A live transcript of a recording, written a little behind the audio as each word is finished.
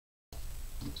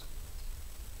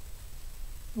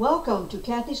Welcome to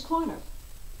Kathy's Corner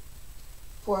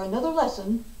for another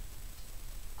lesson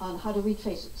on how to read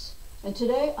faces. And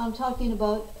today I'm talking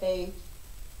about a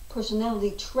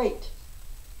personality trait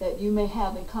that you may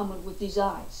have in common with these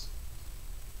eyes.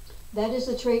 That is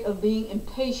the trait of being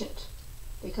impatient,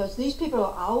 because these people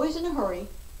are always in a hurry.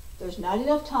 There's not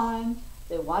enough time.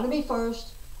 They want to be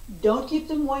first. Don't keep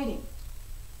them waiting.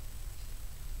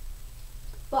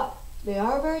 But they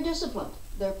are very disciplined.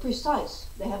 They're precise.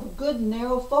 They have a good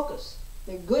narrow focus.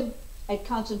 They're good at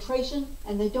concentration,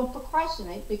 and they don't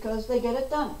procrastinate because they get it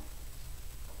done.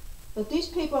 But these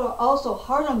people are also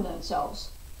hard on themselves.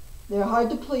 They're hard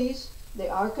to please. They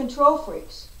are control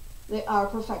freaks. They are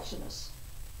perfectionists.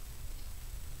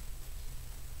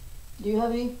 Do you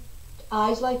have any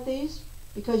eyes like these?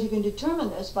 Because you can determine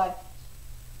this by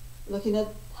looking at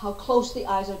how close the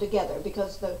eyes are together,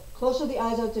 because the closer the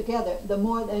eyes are together, the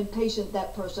more impatient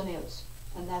that person is.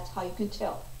 And that's how you can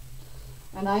tell.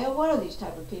 And I am one of these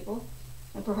type of people,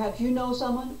 and perhaps you know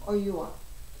someone or you are.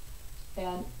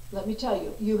 And let me tell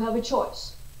you, you have a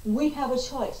choice. We have a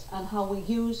choice on how we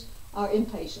use our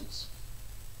impatience.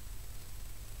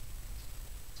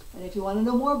 And if you want to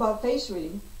know more about face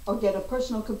reading or get a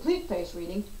personal complete face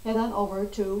reading, head on over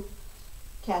to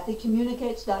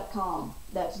kathycommunicates.com.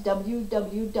 That's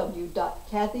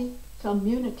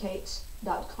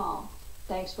www.kathycommunicates.com.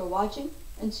 Thanks for watching,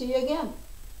 and see you again.